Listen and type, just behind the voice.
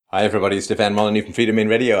Hi everybody, it's Stefan Molyneux from Freedom in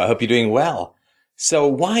Radio. I hope you're doing well. So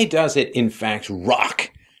why does it in fact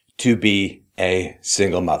rock to be a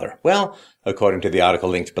single mother? Well, according to the article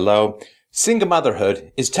linked below, single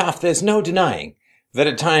motherhood is tough. There's no denying that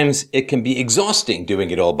at times it can be exhausting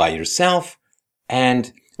doing it all by yourself.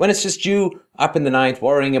 And when it's just you up in the night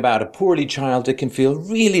worrying about a poorly child, it can feel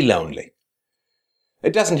really lonely.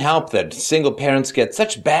 It doesn't help that single parents get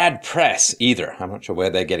such bad press either. I'm not sure where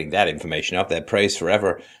they're getting that information up. They're praised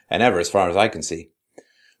forever and ever as far as I can see.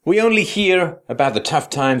 We only hear about the tough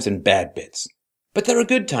times and bad bits. But there are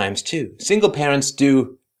good times too. Single parents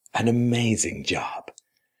do an amazing job.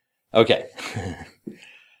 Okay.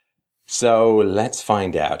 So let's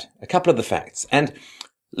find out a couple of the facts. And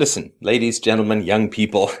listen, ladies, gentlemen, young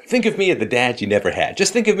people, think of me as the dad you never had.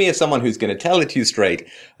 Just think of me as someone who's going to tell it to you straight.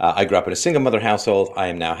 I grew up in a single mother household. I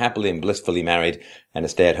am now happily and blissfully married and a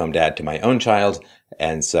stay-at-home dad to my own child.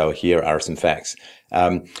 And so here are some facts.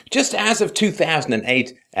 Just as of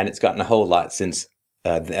 2008, and it's gotten a whole lot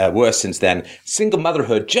worse since then, single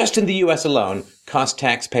motherhood just in the U.S. alone cost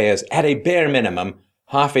taxpayers at a bare minimum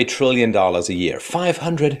 $500 billion a year.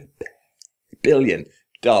 $500 billion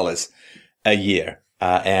a year.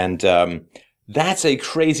 That's a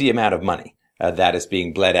crazy amount of money that is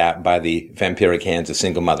being bled out by the vampiric hands of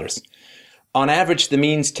single mothers. On average, the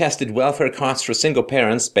means tested welfare costs for single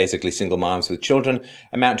parents, basically single moms with children,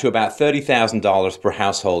 amount to about $30,000 per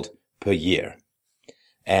household per year.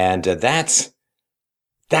 And that's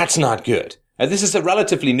not good. This is a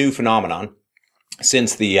relatively new phenomenon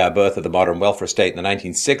since the birth of the modern welfare state in the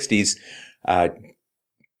 1960s.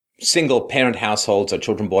 Single parent households or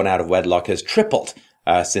children born out of wedlock has tripled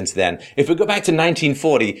since then. If we go back to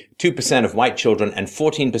 1940, 2% of white children and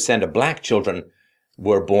 14% of black children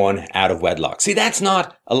were born out of wedlock. See, that's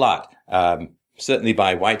not a lot. Certainly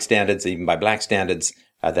by white standards, even by black standards,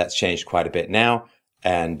 that's changed quite a bit now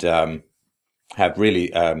and have really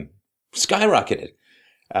skyrocketed.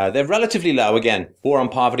 They're relatively low. Again, war on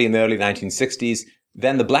poverty in the early 1960s.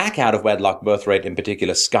 Then the black out of wedlock birth rate in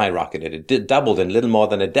particular skyrocketed. It doubled in little more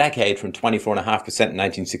than a decade from 24.5% in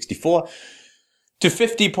 1964 to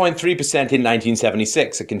 50.3% in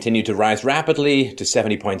 1976. It continued to rise rapidly to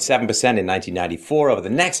 70.7% in 1994. Over the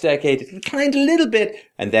next decade, it declined a little bit.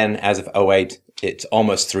 And then as of 2008, it's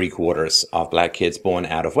almost 3/4 of black kids born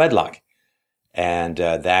out of wedlock. And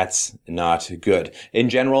that's not good. In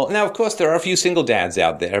general, now, of course, there are a few single dads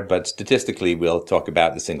out there, but statistically, we'll talk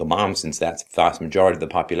about the single moms since that's the vast majority of the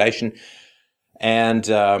population. And,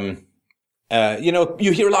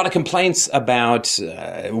 you hear a lot of complaints about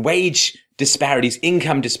wage disparities,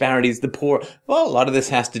 income disparities, the poor. Well, a lot of this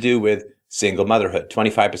has to do with single motherhood.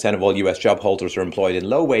 25% of all U.S. job holders are employed in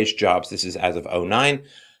low-wage jobs. This is as of 2009,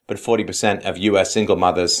 but 40% of U.S. single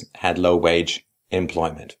mothers had low-wage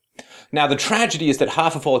employment. Now, the tragedy is that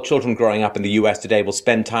half of all children growing up in the U.S. today will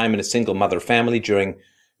spend time in a single mother family during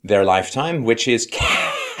their lifetime, which is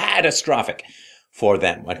catastrophic for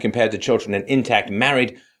them. When compared to children in intact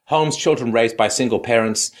married homes, children raised by single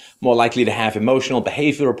parents more likely to have emotional,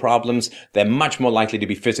 behavioral problems. They're much more likely to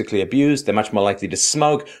be physically abused. They're much more likely to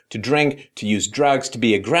smoke, to drink, to use drugs, to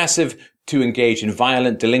be aggressive, to engage in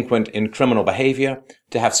violent, delinquent, and criminal behavior,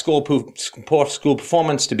 to have poor school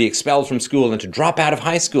performance, to be expelled from school, and to drop out of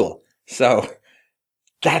high school. So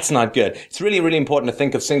that's not good. It's really, really important to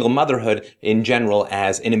think of single motherhood in general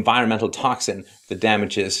as an environmental toxin that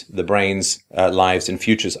damages the brains, lives, and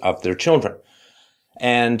futures of their children.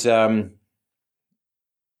 And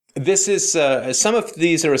this is some of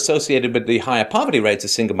these are associated with the higher poverty rates of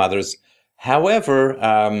single mothers.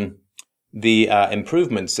 However, the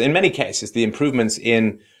improvements, in many cases, the improvements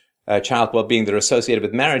in child well-being that are associated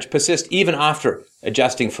with marriage persist even after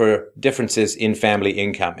adjusting for differences in family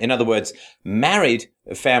income. In other words, married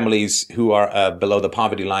families who are below the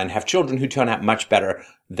poverty line have children who turn out much better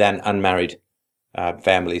than unmarried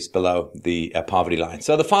families below the poverty line.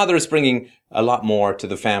 So the father is bringing a lot more to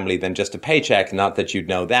the family than just a paycheck. Not that you'd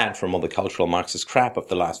know that from all the cultural Marxist crap of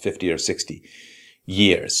the last 50 or 60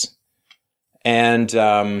 years. And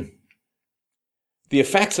the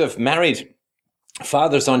effects of married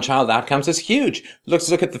fathers on child outcomes is huge.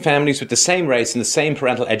 Let's look at the families with the same race and the same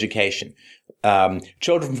parental education.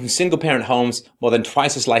 Children from single-parent homes more than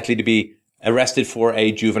twice as likely to be arrested for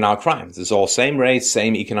a juvenile crime. This is all same race,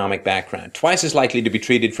 same economic background. Twice as likely to be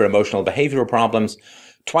treated for emotional behavioral problems.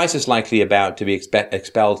 Twice as likely about to be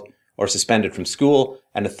expelled or suspended from school.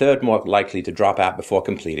 And a third more likely to drop out before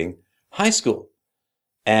completing high school.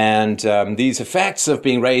 And these effects of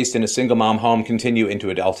being raised in a single mom home continue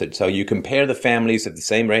into adulthood. So you compare the families of the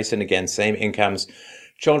same race and again, same incomes.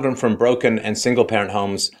 Children from broken and single parent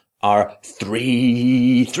homes are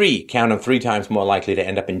count them, 3 times more likely to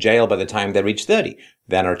end up in jail by the time they reach 30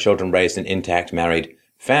 than are children raised in intact married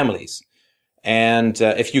families. And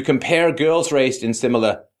if you compare girls raised in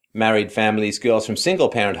similar married families, girls from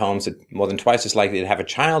single-parent homes are more than twice as likely to have a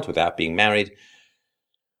child without being married,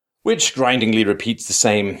 which grindingly repeats the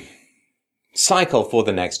same cycle for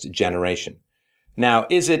the next generation. Now,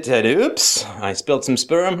 is it oops, I spilled some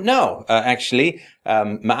sperm? No, actually,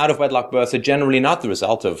 out-of-wedlock births are generally not the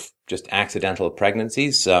result of just accidental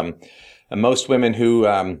pregnancies. Most women who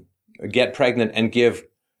get pregnant and give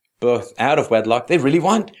birth out of wedlock, they really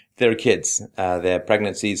want their kids. Their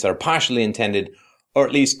pregnancies are partially intended, or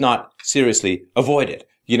at least not seriously avoided.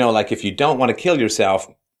 You know, like if you don't want to kill yourself,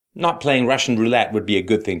 not playing Russian roulette would be a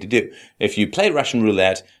good thing to do. If you play Russian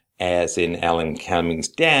roulette, as in Alan Cumming's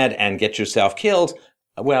dad, and get yourself killed,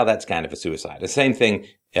 well, that's kind of a suicide. The same thing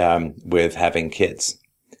with having kids.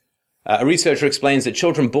 A researcher explains that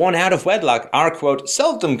children born out of wedlock are, quote,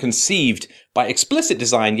 seldom conceived by explicit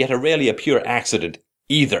design, yet are rarely a pure accident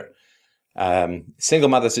either. Single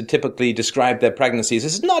mothers had typically described their pregnancies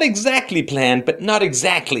as not exactly planned, but not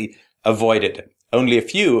exactly avoided. Only a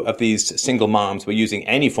few of these single moms were using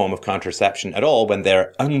any form of contraception at all when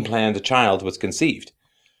their unplanned child was conceived.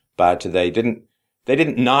 But they didn't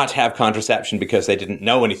not have contraception because they didn't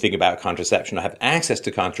know anything about contraception or have access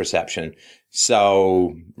to contraception.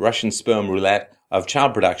 So Russian sperm roulette of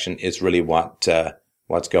child production is really what's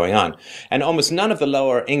going on. And almost none of the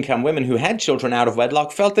lower income women who had children out of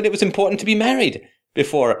wedlock felt that it was important to be married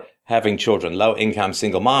before having children. Low income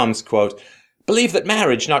single moms, quote, believe that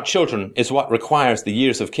marriage, not children, is what requires the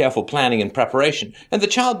years of careful planning and preparation, and the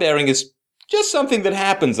childbearing is just something that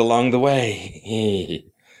happens along the way.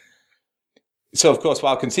 So, of course,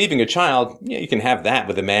 while conceiving a child, you can have that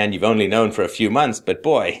with a man you've only known for a few months, but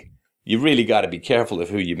boy, you really got to be careful of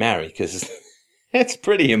who you marry, because it's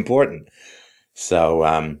pretty important.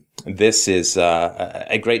 So this is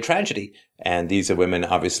a great tragedy, and these are women,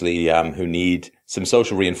 obviously, who need some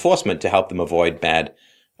social reinforcement to help them avoid bad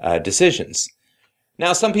decisions.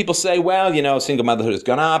 Now, some people say, well, single motherhood has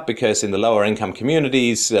gone up because in the lower income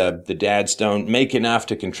communities, the dads don't make enough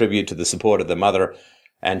to contribute to the support of the mother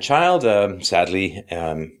and child, sadly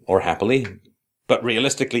or happily. But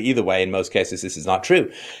realistically, either way, in most cases, this is not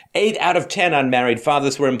true. 8 out of 10 unmarried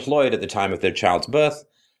fathers were employed at the time of their child's birth,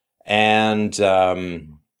 and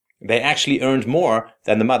they actually earned more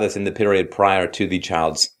than the mothers in the period prior to the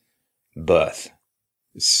child's birth.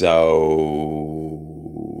 So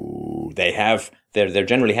they're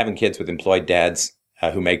generally having kids with employed dads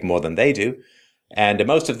who make more than they do. And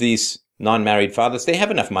most of these non-married fathers, they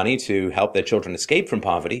have enough money to help their children escape from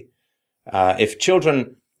poverty.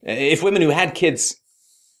 If women who had kids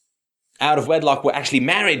out of wedlock were actually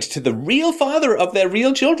married to the real father of their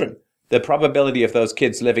real children, the probability of those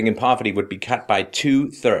kids living in poverty would be cut by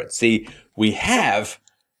 2/3. See, we have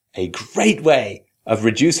a great way of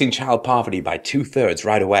reducing child poverty by 2/3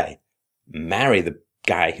 right away. Marry the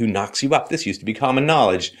guy who knocks you up. This used to be common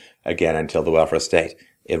knowledge, again, until the welfare state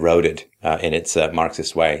eroded in its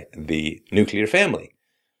Marxist way the nuclear family.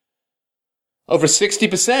 Over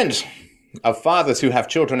 60% of fathers who have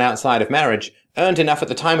children outside of marriage earned enough at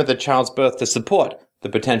the time of the child's birth to support the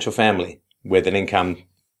potential family with an income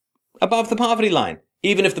above the poverty line,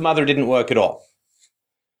 even if the mother didn't work at all.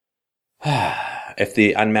 If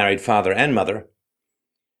the unmarried father and mother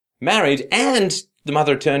married and the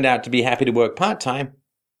mother turned out to be happy to work part-time,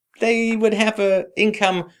 they would have an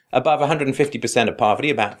income above 150% of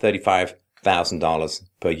poverty, about $35,000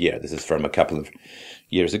 per year. This is from a couple of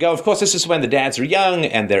years ago. Of course, this is when the dads are young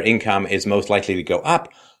and their income is most likely to go up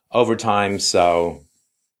over time. So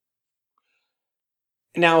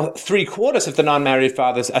now 3/4 of the non-married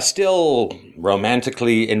fathers are still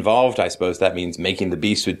romantically involved. I suppose that means making the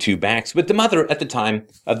beast with 2 backs with the mother at the time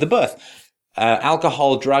of the birth.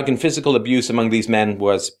 Alcohol, drug, and physical abuse among these men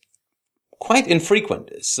was quite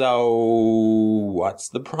infrequent. So what's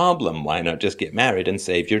the problem? Why not just get married and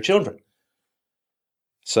save your children?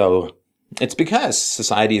 So it's because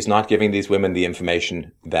society is not giving these women the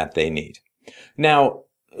information that they need. Now,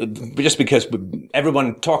 just because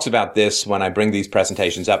everyone talks about this when I bring these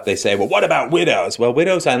presentations up, they say, well, what about widows? Well,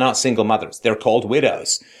 widows are not single mothers. They're called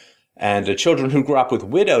widows. And the children who grew up with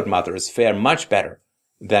widowed mothers fare much better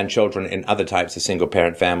than children in other types of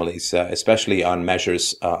single-parent families, especially on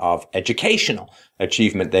measures of educational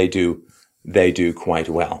achievement. They do quite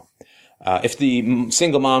well. If the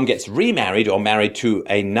single mom gets remarried or married to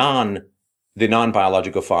the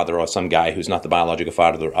non-biological father or some guy who's not the biological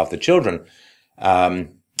father of the children,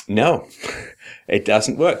 no, it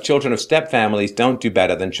doesn't work. Children of step families don't do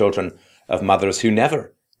better than children of mothers who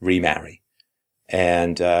never remarry.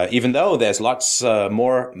 And even though there's lots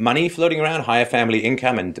more money floating around, higher family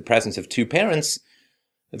income, and the presence of two parents,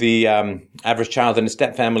 the average child in a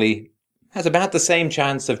step family has about the same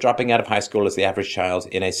chance of dropping out of high school as the average child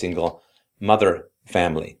in a single mother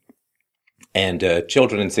family. And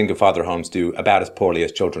children in single father homes do about as poorly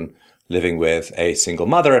as children living with a single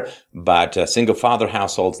mother, but single father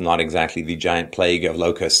households not exactly the giant plague of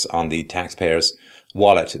locusts on the taxpayer's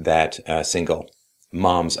wallet that single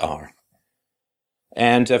moms are.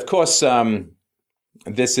 And of course,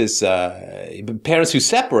 this is parents who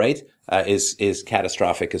separate is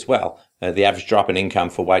catastrophic as well. The average drop in income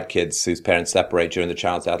for white kids whose parents separate during the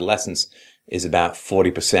child's adolescence is about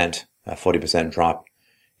 40%, a 40% drop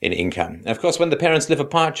in income. And of course, when the parents live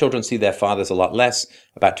apart, children see their fathers a lot less.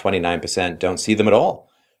 About 29% don't see them at all.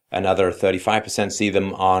 Another 35% see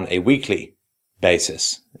them on a weekly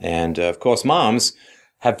basis. And of course, moms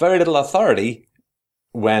have very little authority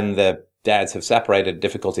when the dads have separated,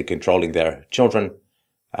 difficulty controlling their children.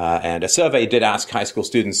 And a survey did ask high school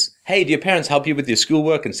students, hey, do your parents help you with your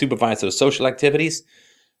schoolwork and supervise those social activities?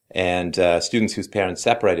 And students whose parents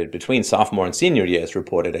separated between sophomore and senior years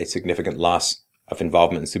reported a significant loss of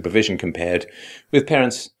involvement and supervision compared with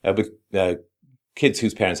parents, with kids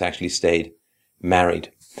whose parents actually stayed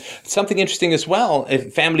married. Something interesting as well,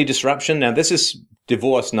 family disruption. Now, this is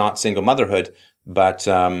divorce, not single motherhood, but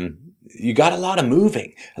you got a lot of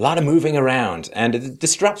moving around, and it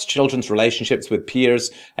disrupts children's relationships with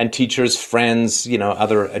peers and teachers, friends,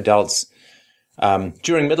 other adults.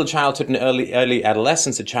 During middle childhood and early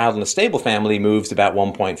adolescence, a child in a stable family moves about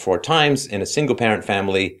 1.4 times. In a single parent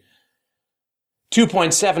family,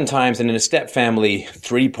 2.7 times, and in a step family,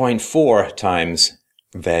 3.4 times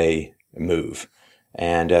they move.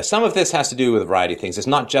 And some of this has to do with a variety of things. It's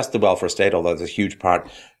not just the welfare state, although there's a huge part.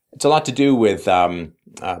 It's a lot to do with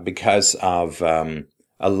because of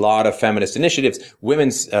a lot of feminist initiatives.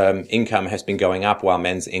 Women's income has been going up while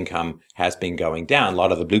men's income has been going down. A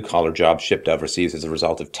lot of the blue-collar jobs shipped overseas as a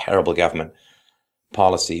result of terrible government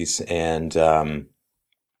policies. And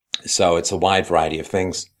so it's a wide variety of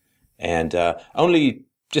things. And only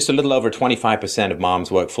just a little over 25% of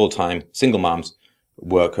moms work full-time. Single moms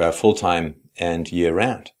work full-time and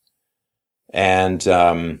year-round. And,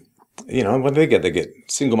 when they get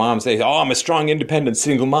single moms, they say, oh, I'm a strong, independent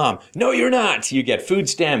single mom. No, you're not. You get food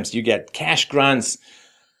stamps. You get cash grants.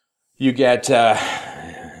 You get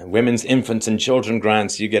women's, infants, and children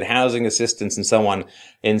grants. You get housing assistance and so on.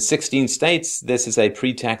 In 16 states, this is a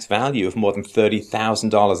pre-tax value of more than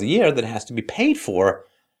 $30,000 a year that has to be paid for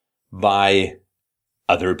by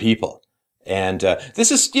other people. And this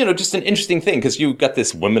is, just an interesting thing because you've got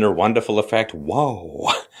this women are wonderful effect. Whoa.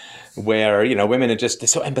 Where, women are they're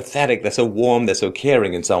so empathetic, they're so warm, they're so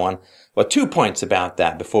caring and so on. Well, 2 points about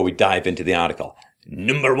that before we dive into the article.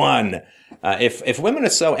 Number one, if women are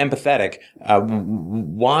so empathetic,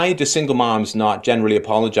 why do single moms not generally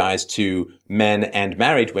apologize to men and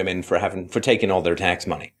married women for taking all their tax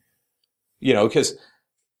money? Because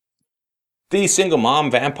these single mom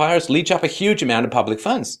vampires leech up a huge amount of public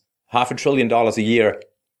funds, $500 billion a year,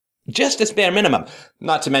 just as bare minimum.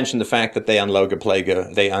 Not to mention the fact that they unload a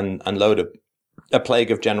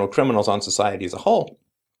plague of general criminals on society as a whole.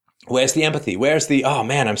 Where's the empathy? Where's the, oh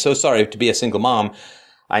man, I'm so sorry to be a single mom.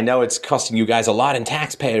 I know it's costing you guys a lot in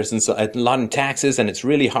taxpayers and a lot in taxes, and it's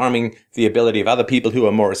really harming the ability of other people who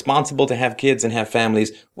are more responsible to have kids and have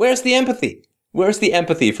families. Where's the empathy? Where's the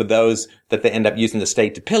empathy for those that they end up using the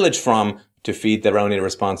state to pillage from to feed their own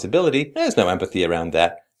irresponsibility? There's no empathy around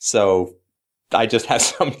that. So I just have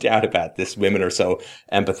some doubt about this. Women are so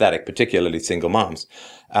empathetic, particularly single moms.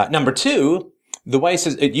 Number two, the way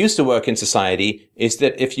it used to work in society is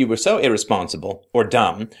that if you were so irresponsible or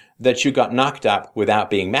dumb that you got knocked up without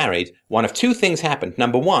being married, one of two things happened.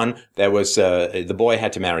 Number one, there was the boy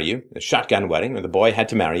had to marry you, a shotgun wedding, or the boy had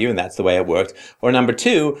to marry you, and that's the way it worked. Or number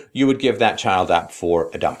two, you would give that child up for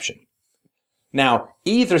adoption. Now,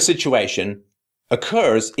 either situation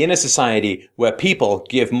occurs in a society where people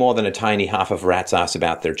give more than a tiny half of a rat's ass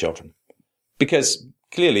about their children. Because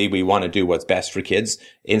clearly we want to do what's best for kids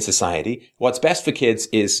in society. What's best for kids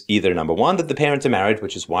is either number one, that the parents are married,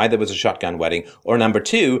 which is why there was a shotgun wedding, or number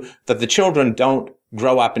two, that the children don't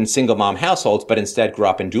grow up in single mom households, but instead grow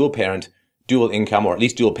up in dual income, or at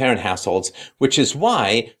least dual parent households, which is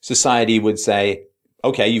why society would say,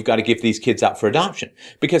 okay, you've got to give these kids up for adoption.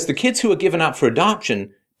 Because the kids who are given up for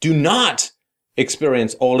adoption do not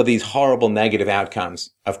experience all of these horrible negative outcomes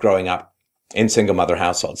of growing up in single mother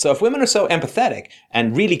households. So if women are so empathetic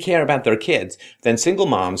and really care about their kids, then single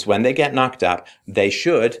moms, when they get knocked up, they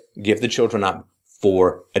should give the children up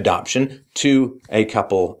for adoption to a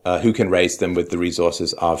couple who can raise them with the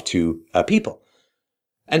resources of two people.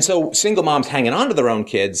 And so single moms hanging on to their own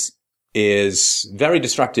kids is very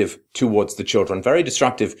destructive towards the children, very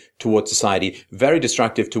destructive towards society, very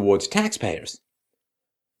destructive towards taxpayers.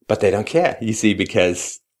 But they don't care, you see,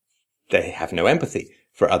 because they have no empathy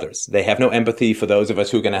for others. They have no empathy for those of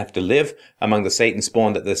us who are going to have to live among the Satan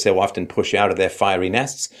spawn that they so often push out of their fiery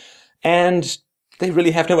nests. And they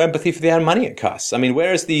really have no empathy for the amount of money it costs. I mean,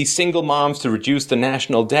 where is the single moms to reduce the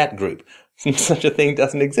national debt group? Such a thing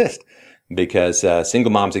doesn't exist. Because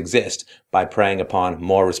single moms exist by preying upon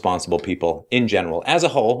more responsible people in general. As a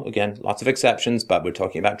whole, again, lots of exceptions, but we're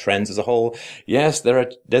talking about trends as a whole. Yes,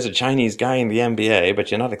 there's a Chinese guy in the NBA,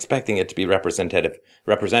 but you're not expecting it to be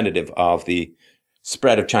representative of the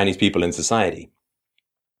spread of Chinese people in society.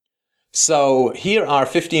 So here are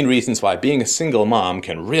 15 reasons why being a single mom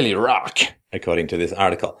can really rock, according to this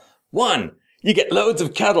article. 1, you get loads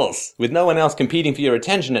of cuddles. With no one else competing for your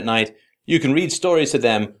attention at night, you can read stories to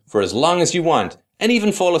them for as long as you want and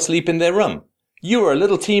even fall asleep in their room. You are a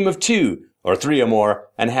little team of 2 or 3 or more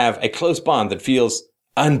and have a close bond that feels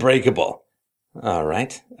unbreakable. All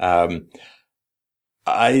right.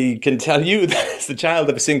 I can tell you that as the child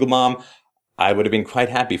of a single mom, I would have been quite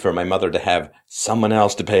happy for my mother to have someone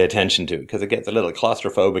else to pay attention to because it gets a little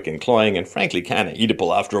claustrophobic and cloying and frankly kind of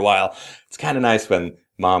eatable after a while. It's kind of nice when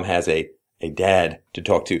mom has a dad to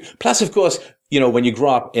talk to. Plus, of course, you know, when you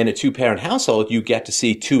grow up in a 2-parent household, you get to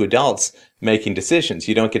see 2 adults making decisions.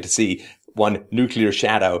 You don't get to see one nuclear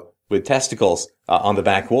shadow with testicles on the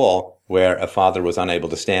back wall where a father was unable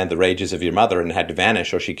to stand the rages of your mother and had to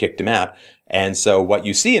vanish or she kicked him out. And so what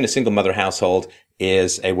you see in a single mother household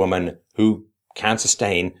is a woman who can't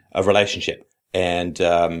sustain a relationship and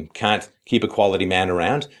can't keep a quality man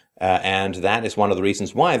around. And that is one of the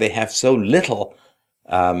reasons why they have so little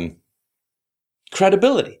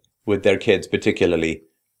credibility with their kids, particularly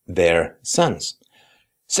their sons.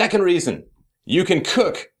 Second reason, you can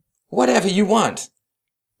cook whatever you want.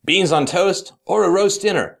 Beans on toast or a roast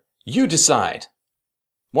dinner, you decide.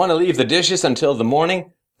 Want to leave the dishes until the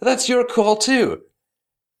morning? That's your call too.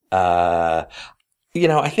 I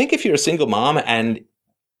think if you're a single mom and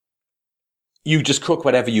you just cook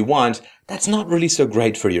whatever you want, that's not really so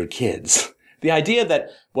great for your kids. The idea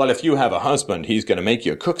that, well, if you have a husband, he's going to make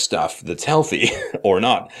you cook stuff that's healthy or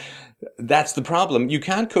not. That's the problem. You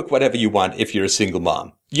can't cook whatever you want if you're a single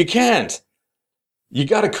mom. You can't. You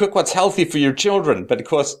got to cook what's healthy for your children. But of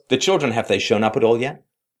course, the children, have they shown up at all yet?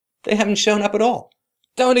 They haven't shown up at all.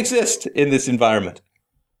 Don't exist in this environment.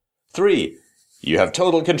 3, you have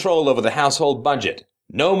total control over the household budget.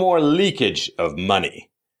 No more leakage of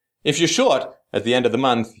money. If you're short at the end of the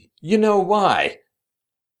month, you know why.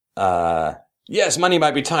 Yes, money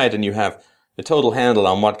might be tight and you have a total handle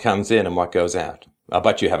on what comes in and what goes out.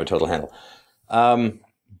 But you have a total handle. The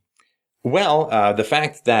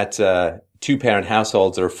fact that 2-parent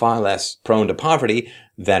households are far less prone to poverty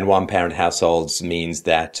than 1-parent households means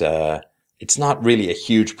that it's not really a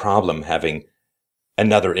huge problem having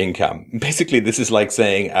another income. Basically, this is like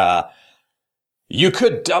saying, you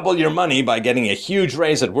could double your money by getting a huge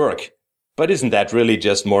raise at work. But isn't that really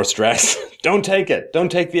just more stress? Don't take it. Don't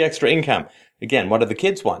take the extra income. Again, what do the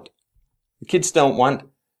kids want? The kids don't want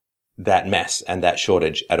that mess and that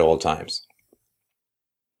shortage at all times.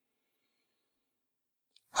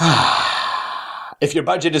 If your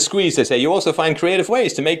budget is squeezed, they say, you also find creative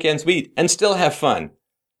ways to make ends meet and still have fun.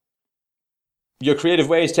 Your creative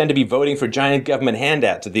ways tend to be voting for giant government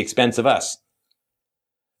handouts at the expense of us.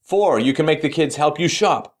 4, you can make the kids help you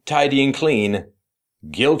shop, tidy and clean,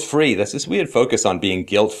 guilt-free. That's this weird focus on being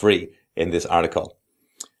guilt-free in this article.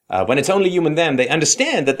 When it's only you and them, they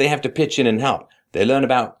understand that they have to pitch in and help. They learn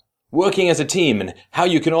about working as a team and how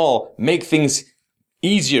you can all make things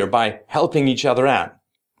easier by helping each other out.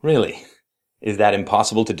 Really? Is that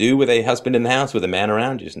impossible to do with a husband in the house, with a man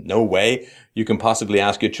around? There's no way you can possibly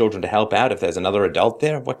ask your children to help out if there's another adult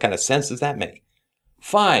there. What kind of sense does that make?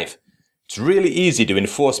 5, it's really easy to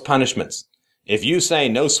enforce punishments. If you say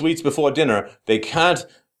no sweets before dinner, they can't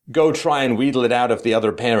go try and wheedle it out of the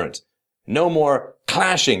other parent. No more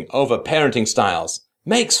clashing over parenting styles.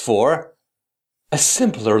 Makes for a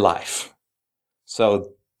simpler life.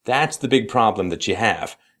 So that's the big problem that you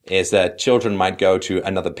have, is that children might go to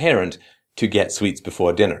another parent to get sweets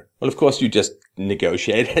before dinner. Well, of course, you just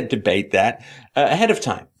negotiate and debate that ahead of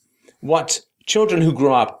time. What children who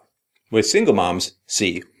grow up with single moms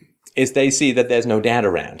see is they see that there's no dad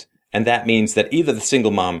around. And that means that either the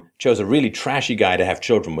single mom chose a really trashy guy to have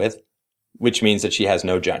children with, which means that she has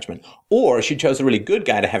no judgment, or she chose a really good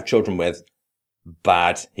guy to have children with,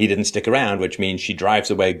 but he didn't stick around, which means she drives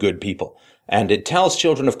away good people. And it tells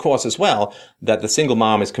children, of course, as well, that the single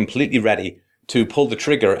mom is completely ready to pull the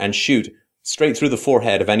trigger and shoot straight through the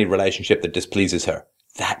forehead of any relationship that displeases her.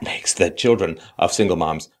 That makes the children of single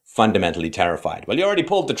moms fundamentally terrified. Well, you already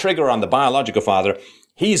pulled the trigger on the biological father.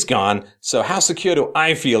 He's gone. So how secure do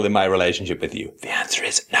I feel in my relationship with you? The answer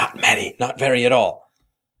is not many, not very at all.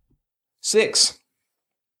 6.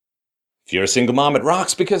 If you're a single mom, it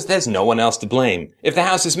rocks because there's no one else to blame. If the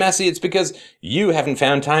house is messy, it's because you haven't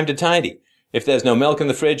found time to tidy. If there's no milk in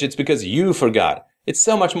the fridge, it's because you forgot. It's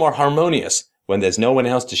so much more harmonious when there's no one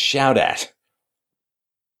else to shout at.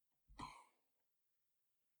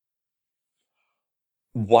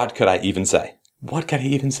 What could I even say? What could I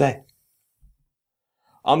even say?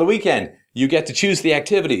 On the weekend, you get to choose the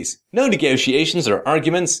activities. No negotiations or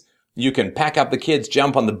arguments. You can pack up the kids,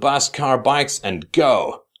 jump on the bus, car, bikes, and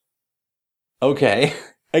go. Okay,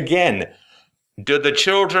 again, do the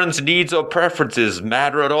children's needs or preferences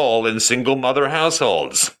matter at all in single mother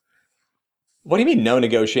households? What do you mean no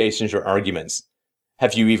negotiations or arguments?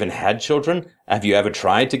 Have you even had children? Have you ever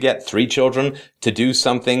tried to get 3 children to do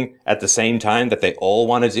something at the same time that they all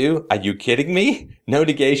want to do? Are you kidding me? No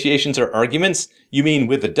negotiations or arguments? You mean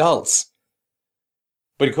with adults?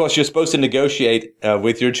 But of course, you're supposed to negotiate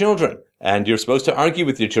with your children, and you're supposed to argue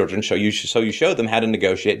with your children so you show them how to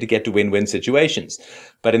negotiate to get to win-win situations.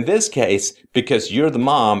 But in this case, because you're the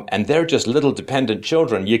mom and they're just little dependent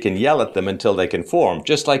children, you can yell at them until they conform,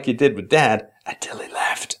 just like you did with Dad until he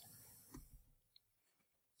left.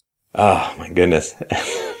 Oh, my goodness.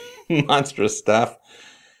 Monstrous stuff.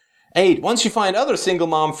 8. Once you find other single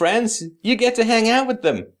mom friends, you get to hang out with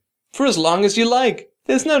them for as long as you like.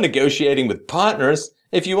 There's no negotiating with partners.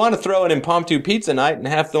 If you want to throw an impromptu pizza night and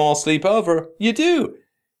have them all sleep over, you do.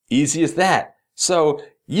 Easy as that. So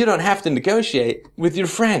you don't have to negotiate with your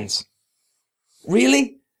friends.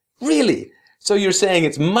 Really? Really? So you're saying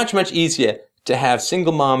it's much, much easier to have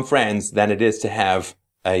single mom friends than it is to have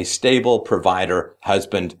a stable provider,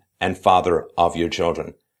 husband, and father of your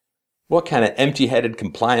children. What kind of empty-headed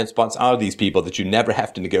compliance bots are these people that you never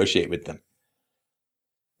have to negotiate with them?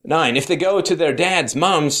 9. If they go to their dad's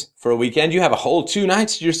mom's for a weekend, you have a whole 2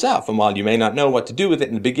 nights to yourself. And while you may not know what to do with it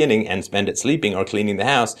in the beginning and spend it sleeping or cleaning the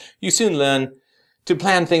house, you soon learn to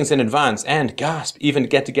plan things in advance and, gasp, even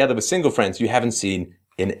get together with single friends you haven't seen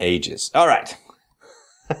in ages. All right.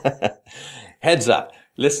 Heads up.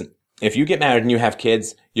 Listen, if you get married and you have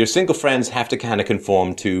kids, your single friends have to kind of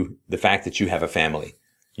conform to the fact that you have a family.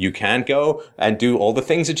 You can't go and do all the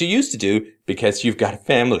things that you used to do because you've got a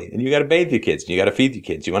family and you got to bathe your kids and you got to feed your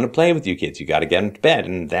kids. You want to play with your kids. You got to get them to bed.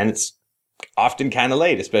 And then it's often kind of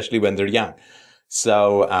late, especially when they're young.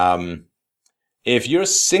 So, if your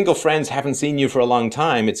single friends haven't seen you for a long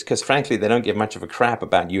time, it's because frankly, they don't give much of a crap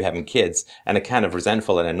about you having kids and are kind of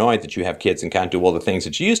resentful and annoyed that you have kids and can't do all the things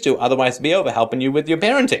that you used to. Otherwise, it'd be over helping you with your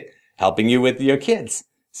parenting, helping you with your kids.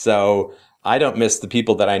 So I don't miss the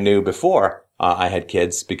people that I knew before I had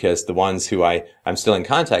kids because the ones who I'm still in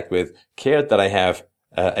contact with cared that I have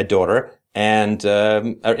a daughter and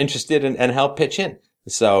are interested and help pitch in.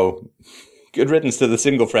 So good riddance to the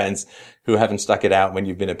single friends who haven't stuck it out when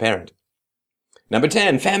you've been a parent. Number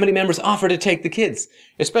 10, family members offer to take the kids,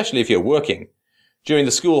 especially if you're working. During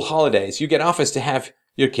the school holidays, you get offers to have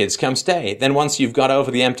your kids come stay. Then once you've got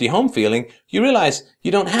over the empty home feeling, you realize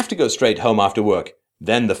you don't have to go straight home after work.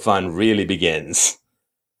 Then the fun really begins.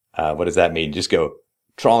 What does that mean? Just go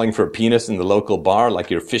trawling for a penis in the local bar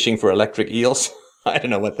like you're fishing for electric eels? I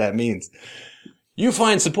don't know what that means. You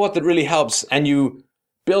find support that really helps and you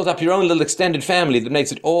build up your own little extended family that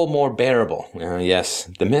makes it all more bearable. Yes,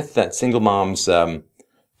 the myth that single moms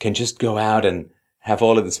can just go out and have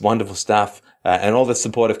all of this wonderful stuff and all this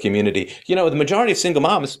supportive community. You know, the majority of single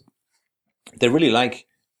moms, they really like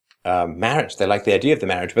marriage. They like the idea of the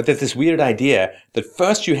marriage. But there's this weird idea that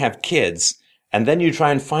first you have kids and then you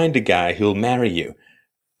try and find a guy who'll marry you.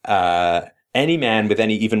 Any man with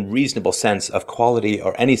any even reasonable sense of quality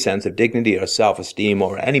or any sense of dignity or self-esteem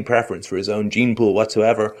or any preference for his own gene pool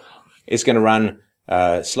whatsoever is going to run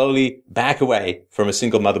slowly back away from a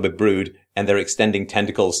single mother with brood and they're extending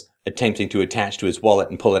tentacles, attempting to attach to his wallet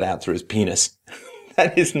and pull it out through his penis.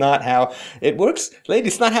 That is not how it works.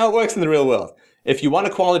 Ladies, it's not how it works in the real world. If you want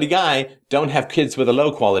a quality guy, don't have kids with a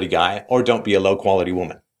low quality guy or don't be a low quality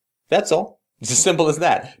woman. That's all. It's as simple as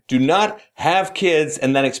that. Do not have kids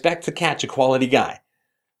and then expect to catch a quality guy.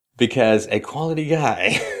 Because a quality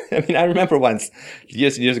guy, I mean, I remember once,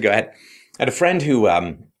 years and years ago, I had a friend who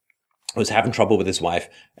was having trouble with his wife.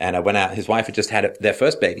 And I went out, his wife had just had their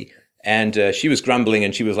first baby. And she was grumbling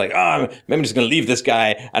and she was like, I'm just going to leave this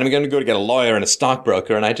guy and I'm going to go to get a lawyer and a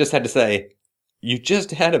stockbroker. And I just had to say, you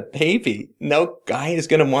just had a baby. No guy is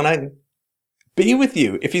going to want to be with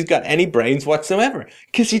you if he's got any brains whatsoever,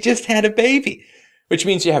 because you just had a baby. which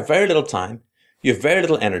means you have very little time, you have very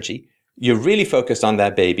little energy, you're really focused on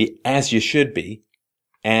that baby, as you should be,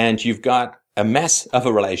 and you've got a mess of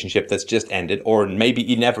a relationship that's just ended, or maybe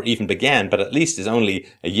you never even began, but at least is only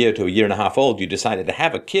a year to a year and a half old. You decided to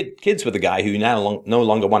have kids with a guy who you now no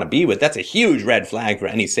longer want to be with. That's a huge red flag for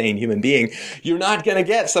any sane human being. You're not going to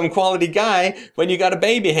get some quality guy when you got a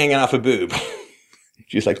baby hanging off a boob.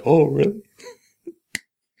 She's like, oh, really?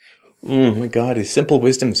 Oh my God, his simple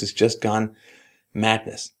wisdoms has just gone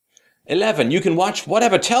madness. 11, you can watch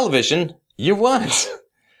whatever television you want.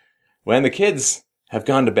 When the kids have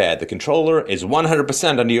gone to bed, the controller is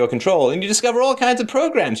 100% under your control, and you discover all kinds of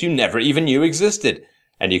programs you never even knew existed.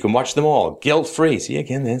 And you can watch them all guilt-free. See,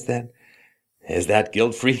 again, there's that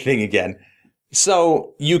guilt-free thing again.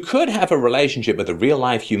 So you could have a relationship with a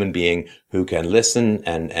real-life human being who can listen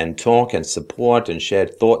and talk and support and share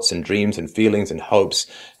thoughts and dreams and feelings and hopes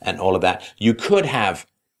and all of that. You could have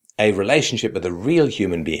a relationship with a real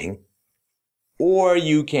human being, or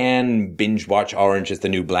you can binge watch Orange is the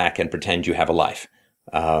New Black and pretend you have a life.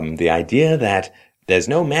 The idea that there's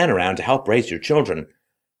no man around to help raise your children,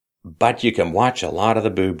 but you can watch a lot of the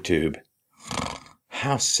boob tube.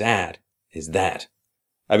 How sad is that?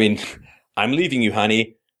 I mean, I'm leaving you,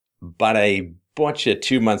 honey, but I bought you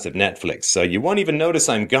 2 months of Netflix, so you won't even notice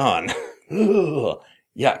I'm gone. Ugh,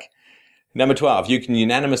 yuck. Number 12, you can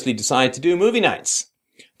unanimously decide to do movie nights.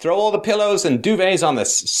 Throw all the pillows and duvets on the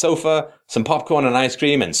sofa, some popcorn and ice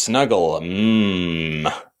cream, and snuggle.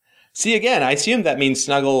 See, again, I assume that means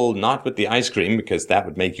snuggle not with the ice cream, because that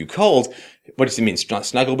would make you cold. What does it mean,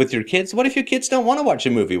 snuggle with your kids? What if your kids don't want to watch a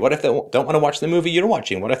movie? What if they don't want to watch the movie you're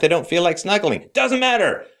watching? What if they don't feel like snuggling? Doesn't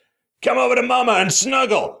matter. Come over to Mama and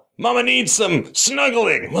snuggle. Mama needs some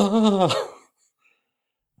snuggling.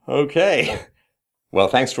 Okay. Well,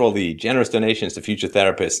 thanks for all the generous donations to future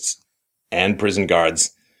therapists and prison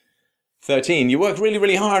guards. 13, you work really,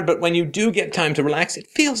 really hard, but when you do get time to relax, it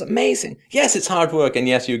feels amazing. Yes, it's hard work, and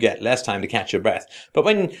yes, you get less time to catch your breath. But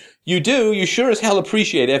when you do, you sure as hell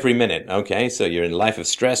appreciate every minute, okay? So you're in a life of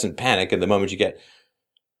stress and panic, and the moment you get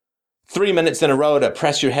 3 minutes in a row to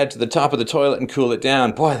press your head to the top of the toilet and cool it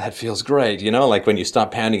down, boy, that feels great, you know? Like when you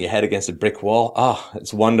stop pounding your head against a brick wall. Oh,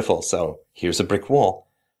 it's wonderful. So here's a brick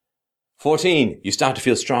wall. 14, you start to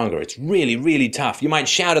feel stronger. It's really, really tough. You might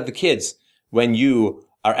shout at the kids when you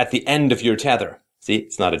are at the end of your tether. See,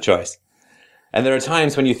 it's not a choice. And there are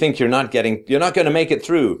times when you think you're not going to make it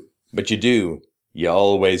through, but you do. You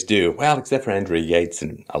always do. Well, except for Andrea Yates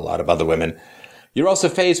and a lot of other women. You're also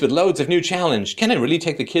faced with loads of new challenge. Can I really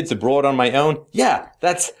take the kids abroad on my own? Yeah,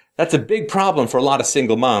 that's a big problem for a lot of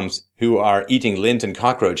single moms who are eating lint and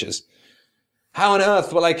cockroaches. How on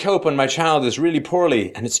earth will I cope when my child is really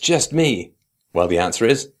poorly and it's just me? Well, the answer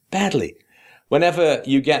is badly. Whenever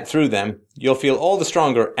you get through them, you'll feel all the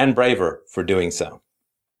stronger and braver for doing so.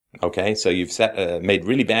 Okay, so you've made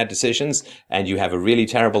really bad decisions and you have a really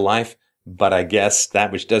terrible life, but I guess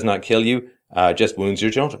that which does not kill you just wounds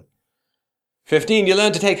your children. 15, you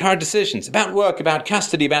learn to take hard decisions about work, about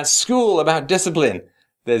custody, about school, about discipline.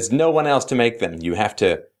 There's no one else to make them. You have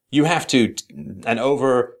to, and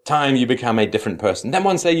over time you become a different person. Then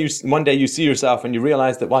one day you see yourself and you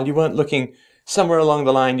realize that while you weren't looking, somewhere along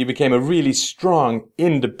the line you became a really strong,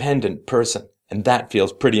 independent person. And that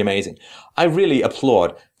feels pretty amazing. I really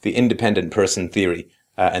applaud the independent person theory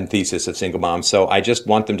and thesis of single moms. So I just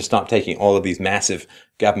want them to stop taking all of these massive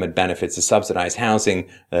government benefits, the subsidized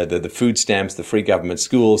housing, the food stamps, the free government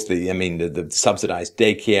schools, the subsidized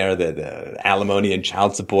daycare, the alimony and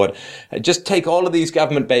child support. Just take all of these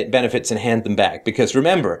government benefits and hand them back. Because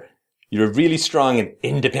remember, you're a really strong and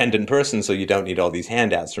independent person, so you don't need all these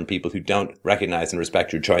handouts from people who don't recognize and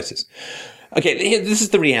respect your choices. Okay, this is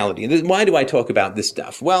the reality. Why do I talk about this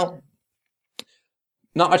stuff? Well,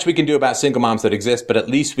 not much we can do about single moms that exist, but at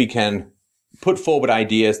least we can put forward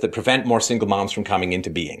ideas that prevent more single moms from coming into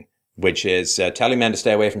being, which is telling men to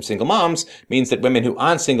stay away from single moms means that women who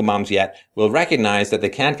aren't single moms yet will recognize that they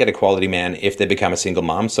can't get a quality man if they become a single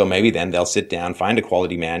mom. So maybe then they'll sit down, find a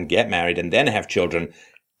quality man, get married, and then have children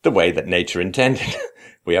the way that nature intended.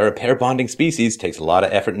 We are a pair bonding species. It takes a lot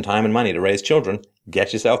of effort and time and money to raise children.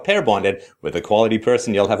 Get yourself pair bonded with a quality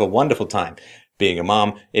person. You'll have a wonderful time being a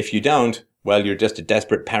mom. If you don't, well, you're just a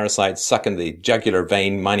desperate parasite sucking the jugular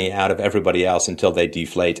vein money out of everybody else until they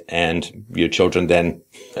deflate and your children then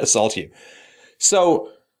assault you. So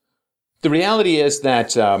the reality is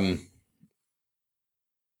that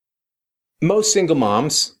most single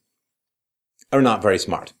moms are not very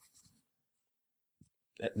smart.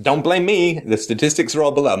 Don't blame me. The statistics are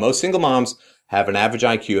all below. Most single moms have an average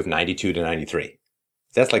IQ of 92 to 93.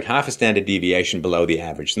 That's like half a standard deviation below the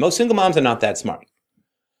average. Most single moms are not that smart.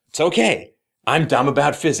 It's okay. I'm dumb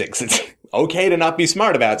about physics. It's okay to not be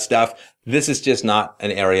smart about stuff. This is just not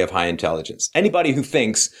an area of high intelligence. Anybody who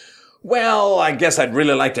thinks, well, I guess I'd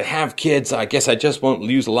really like to have kids. I guess I just won't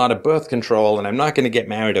use a lot of birth control, and I'm not going to get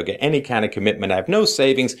married or get any kind of commitment. I have no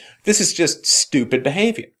savings. This is just stupid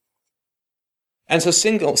behavior. And so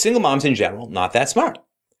single moms in general, not that smart.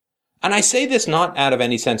 And I say this not out of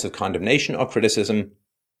any sense of condemnation or criticism.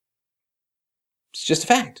 It's just a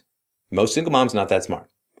fact. Most single moms, not that smart.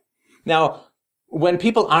 Now, when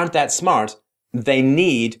people aren't that smart, they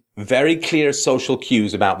need very clear social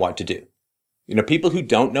cues about what to do. You know, people who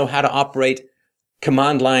don't know how to operate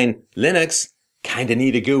command line Linux kind of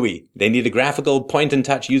need a GUI. They need a graphical point and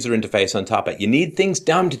touch user interface on top of it. You need things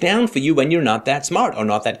dumbed down for you when you're not that smart or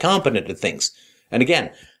not that competent at things. And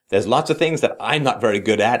again, there's lots of things that I'm not very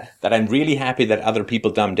good at that I'm really happy that other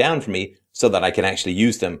people dumb down for me so that I can actually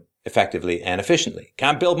use them effectively and efficiently.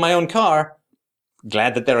 Can't build my own car.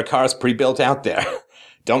 Glad that there are cars pre-built out there.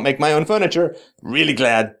 Don't make my own furniture. Really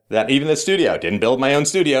glad that even the studio, didn't build my own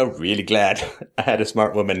studio. Really glad I had a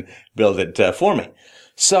smart woman build it for me.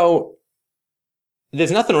 So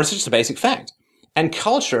there's nothing wrong. It's just a basic fact. And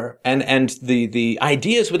culture and the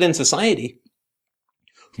ideas within society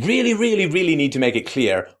really, really, really need to make it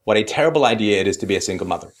clear what a terrible idea it is to be a single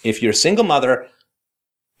mother. If you're a single mother,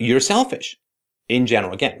 you're selfish in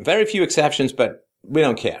general. Again, very few exceptions, but we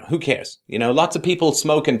don't care. Who cares? You know, lots of people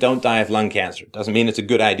smoke and don't die of lung cancer. Doesn't mean it's a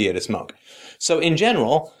good idea to smoke. So in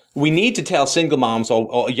general, we need to tell single moms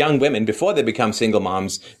or young women before they become single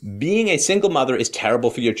moms, being a single mother is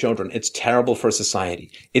terrible for your children. It's terrible for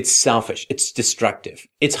society. It's selfish. It's destructive.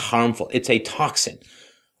 It's harmful. It's a toxin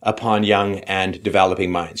upon young and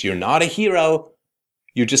developing minds. You're not a hero.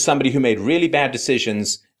 You're just somebody who made really bad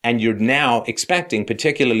decisions, and you're now expecting,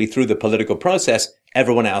 particularly through the political process,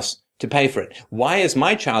 everyone else to pay for it. Why is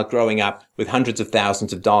my child growing up with hundreds of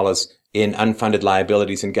thousands of dollars in unfunded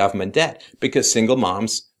liabilities and government debt? Because single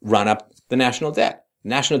moms run up the national debt.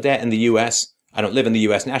 National debt in the U.S., I don't live in the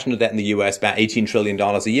U.S., national debt in the U.S., about $18 trillion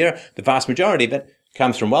a year. The vast majority of it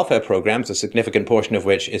comes from welfare programs, a significant portion of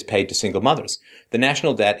which is paid to single mothers. The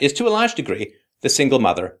national debt is, to a large degree, the single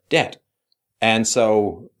mother debt. And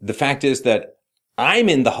so the fact is that I'm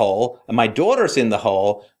in the hole and my daughter's in the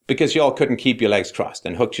hole because y'all couldn't keep your legs crossed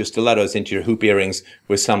and hooked your stilettos into your hoop earrings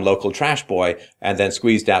with some local trash boy and then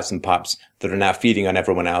squeezed out some pups that are now feeding on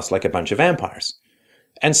everyone else like a bunch of vampires.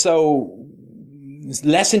 And so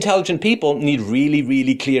less intelligent people need really,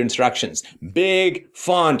 really clear instructions. Big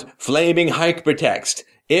font, flaming hypertext.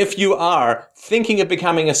 If you are thinking of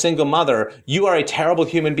becoming a single mother, you are a terrible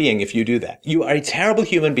human being if you do that. You are a terrible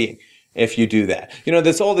human being if you do that. You know,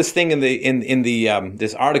 there's all this thing in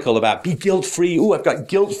this article about be guilt-free. Ooh, I've got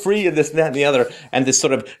guilt-free and this, that, and the other. And this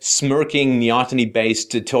sort of smirking,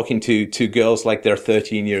 neoteny-based talking to girls like they're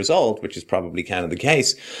 13 years old, which is probably kind of the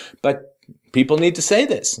case. But people need to say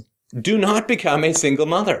this. Do not become a single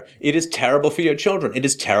mother. It is terrible for your children. It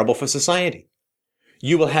is terrible for society.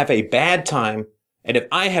 You will have a bad time. And if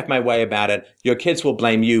I have my way about it, your kids will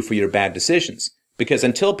blame you for your bad decisions. Because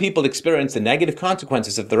until people experience the negative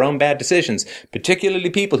consequences of their own bad decisions,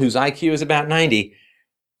 particularly people whose IQ is about 90,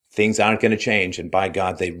 things aren't going to change. And by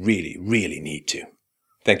God, they really, really need to.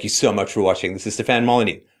 Thank you so much for watching. This is Stefan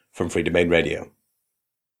Molyneux from Free Domain Radio.